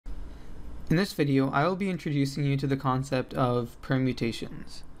In this video, I will be introducing you to the concept of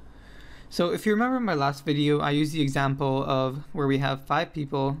permutations. So if you remember my last video, I used the example of where we have 5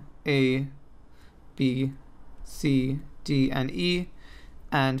 people, A, B, C, D, and E,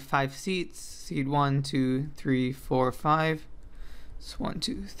 and 5 seats, seat 1, 2, 3, 4, 5. So 1,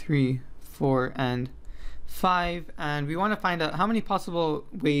 2, 3, 4, and 5. And we want to find out how many possible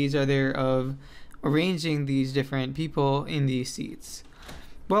ways are there of arranging these different people in these seats.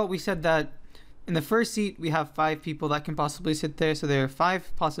 Well, we said that in the first seat, we have 5 people that can possibly sit there, so there are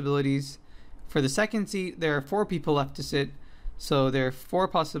 5 possibilities. For the second seat, there are 4 people left to sit, so there are 4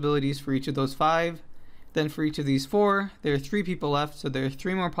 possibilities for each of those 5. Then for each of these 4, there are 3 people left, so there are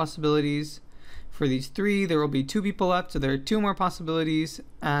 3 more possibilities. For these 3, there will be 2 people left, so there are 2 more possibilities.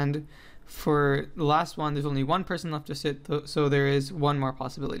 And for the last one, there's only 1 person left to sit, so there is 1 more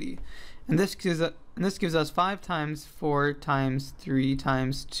possibility. And this gives us 5 times 4 times 3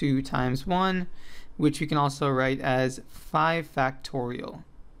 times 2 times 1, which we can also write as 5 factorial.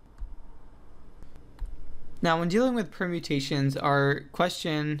 Now, when dealing with permutations, the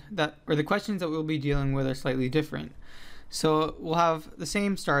questions that we'll be dealing with are slightly different. So we'll have the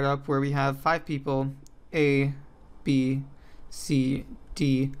same startup where we have 5 people, A, B, C,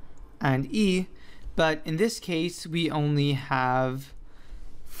 D, and E, but in this case, we only have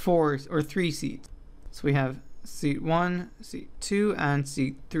 3 seats. So we have seat 1, seat 2, and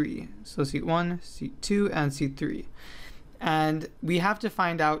seat 3. So seat 1, seat 2, and seat 3. And we have to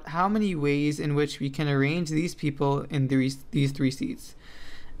find out how many ways in which we can arrange these people in these 3 seats.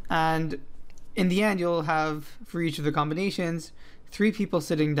 And in the end, you'll have, for each of the combinations, 3 people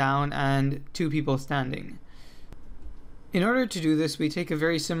sitting down and 2 people standing. In order to do this, we take a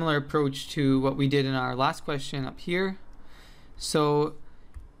very similar approach to what we did in our last question up here. So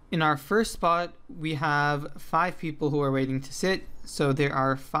in our first spot, we have 5 people who are waiting to sit, so there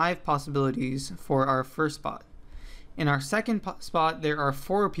are 5 possibilities for our first spot. In our second spot, there are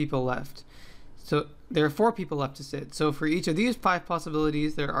 4 people left. So there are 4 people left to sit. So for each of these 5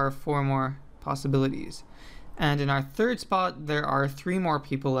 possibilities, there are 4 more possibilities. And in our third spot, there are 3 more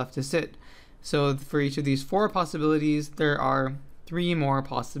people left to sit. So for each of these 4 possibilities, there are 3 more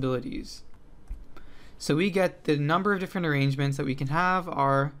possibilities. So we get the number of different arrangements that we can have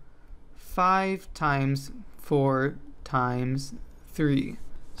are 5 times 4 times 3.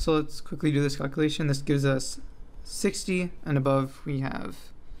 So let's quickly do this calculation. This gives us 60, and above we have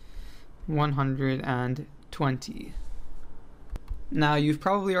 120. Now you've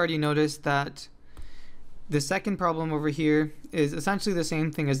probably already noticed that the second problem over here is essentially the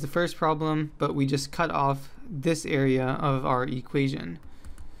same thing as the first problem, but we just cut off this area of our equation.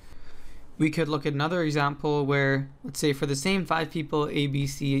 We could look at another example where, let's say for the same 5 people, A, B,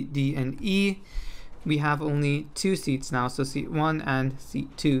 C, D, and E, we have only 2 seats now, so seat 1 and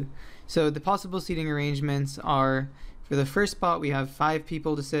seat 2. So the possible seating arrangements are, for the first spot, we have 5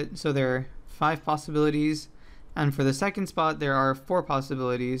 people to sit, so there are 5 possibilities. And for the second spot, there are 4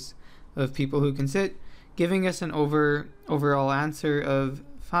 possibilities of people who can sit, giving us an overall answer of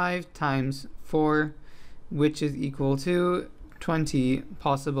 5 times 4, which is equal to 20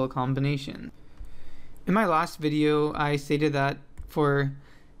 possible combinations. In my last video, I stated that for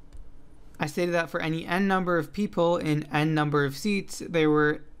any n number of people in n number of seats, there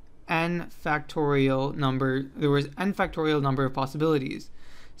was n factorial number of possibilities.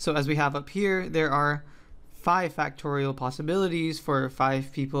 So as we have up here, there are 5 factorial possibilities for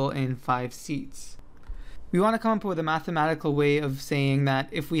 5 people in 5 seats. We want to come up with a mathematical way of saying that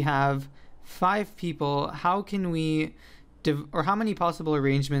if we have 5 people, how many possible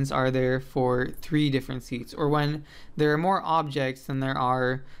arrangements are there for 3 different seats, or when there are more objects than there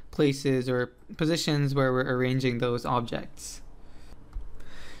are places or positions where we're arranging those objects.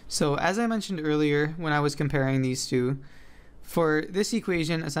 So as I mentioned earlier when I was comparing these two, for this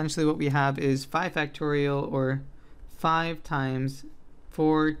equation, essentially what we have is 5 factorial, or 5 times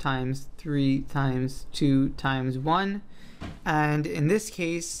 4 times 3 times 2 times 1. And in this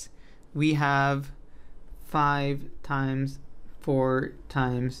case, we have 5 times 4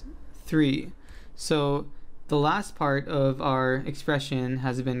 times 3. So the last part of our expression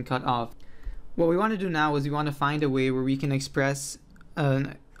has been cut off. What we want to do now is we want to find a way where we can express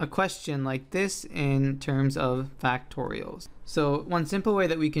a question like this in terms of factorials. So one simple way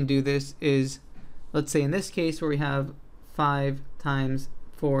that we can do this is, let's say in this case where we have 5 times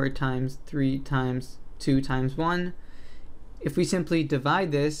 4 times 3 times 2 times 1, if we simply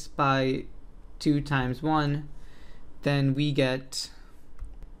divide this by 2 times 1, then we get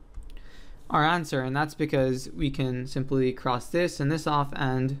our answer, and that's because we can simply cross this and this off,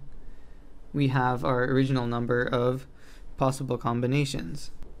 and we have our original number of possible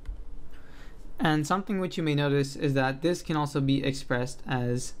combinations. And something which you may notice is that this can also be expressed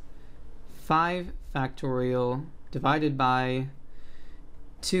as 5 factorial divided by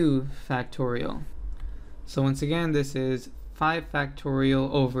 2 factorial. So once again, this is 5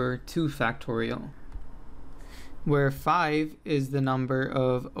 factorial over 2 factorial, where 5 is the number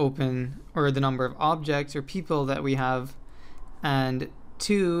of the number of objects or people that we have, and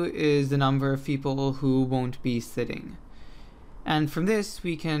 2 is the number of people who won't be sitting. And from this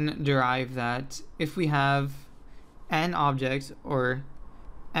we can derive that if we have n objects or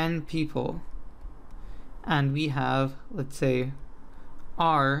n people, and we have, let's say,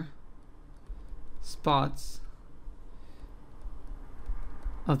 r spots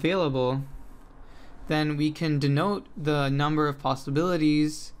available, then we can denote the number of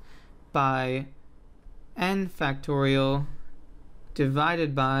possibilities by n factorial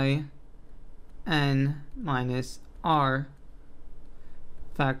divided by n minus r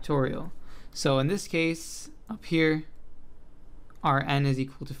factorial. So in this case, up here, our n is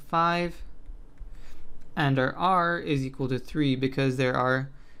equal to 5, and our r is equal to 3 because there are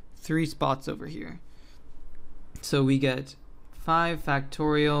 3 spots over here. So we get 5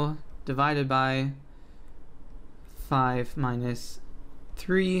 factorial divided by 5 minus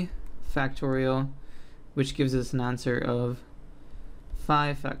 3 factorial, which gives us an answer of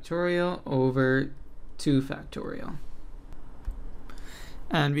 5 factorial over 2 factorial.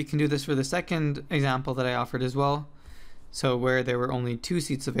 And we can do this for the second example that I offered as well. So where there were only 2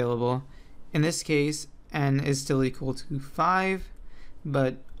 seats available. In this case, n is still equal to 5,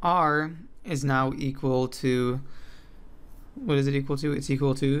 but r is now equal to, what is it equal to? It's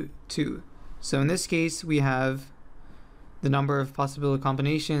equal to 2. So in this case, we have the number of possible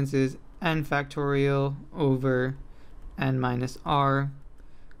combinations is n factorial over n minus r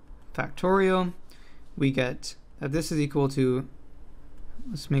factorial. We get that this is equal to,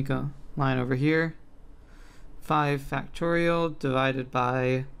 let's make a line over here, 5 factorial divided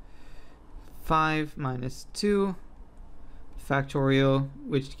by 5 minus 2 factorial,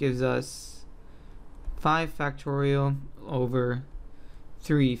 which gives us 5 factorial over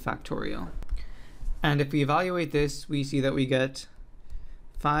 3 factorial. And if we evaluate this, we see that we get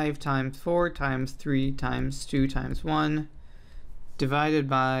 5 times 4 times 3 times 2 times 1 divided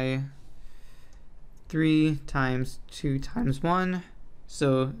by 3 times 2 times 1.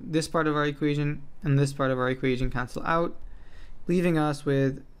 So this part of our equation and this part of our equation cancel out, leaving us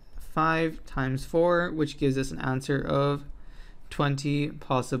with 5 times 4, which gives us an answer of 20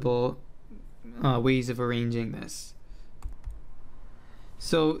 possible ways of arranging this.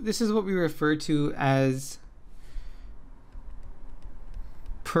 So this is what we refer to as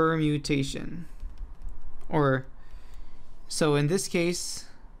permutation. So in this case,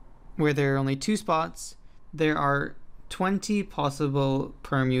 where there are only 2 spots, there are 20 possible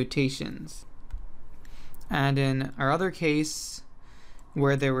permutations. And in our other case,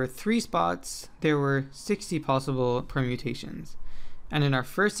 where there were 3 spots, there were 60 possible permutations. And in our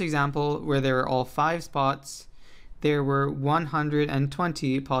first example, where there were all 5 spots, there were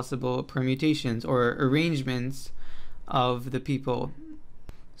 120 possible permutations or arrangements of the people.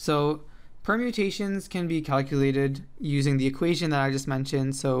 So permutations can be calculated using the equation that I just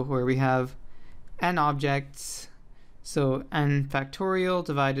mentioned. So where we have n objects, so n factorial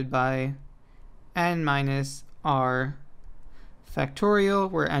divided by n minus r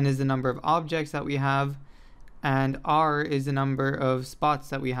factorial, where n is the number of objects that we have and r is the number of spots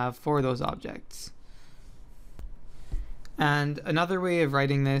that we have for those objects. And another way of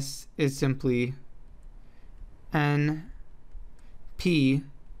writing this is simply n p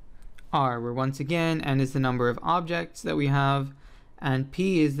r, where once again n is the number of objects that we have and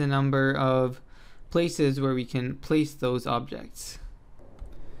p is the number of places where we can place those objects.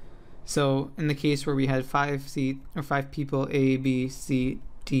 So in the case where we had 5 people, A, B, C,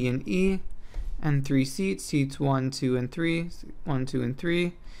 D, and E, and 3 seats 1, 2, and 3, 1, 2, and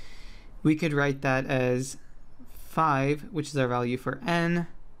 3, we could write that as 5, which is our value for n,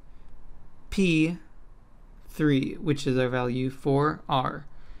 p, 3, which is our value for r.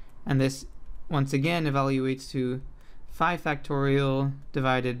 And this once again evaluates to 5 factorial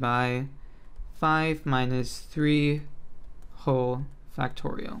divided by 5 minus 3 whole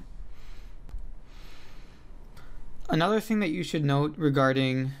factorial. Another thing that you should note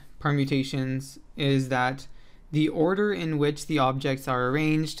regarding permutations is that the order in which the objects are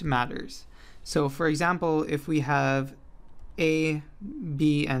arranged matters. So for example, if we have A,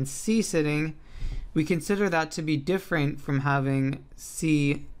 B, and C sitting, we consider that to be different from having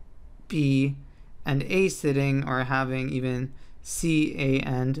C, B, and A sitting, or having even C, A,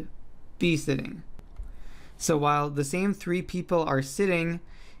 and B sitting. So while the same 3 people are sitting,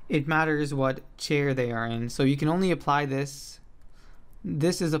 it matters what chair they are in. So you can only apply this.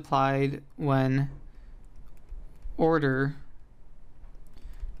 This is applied when order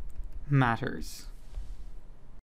matters.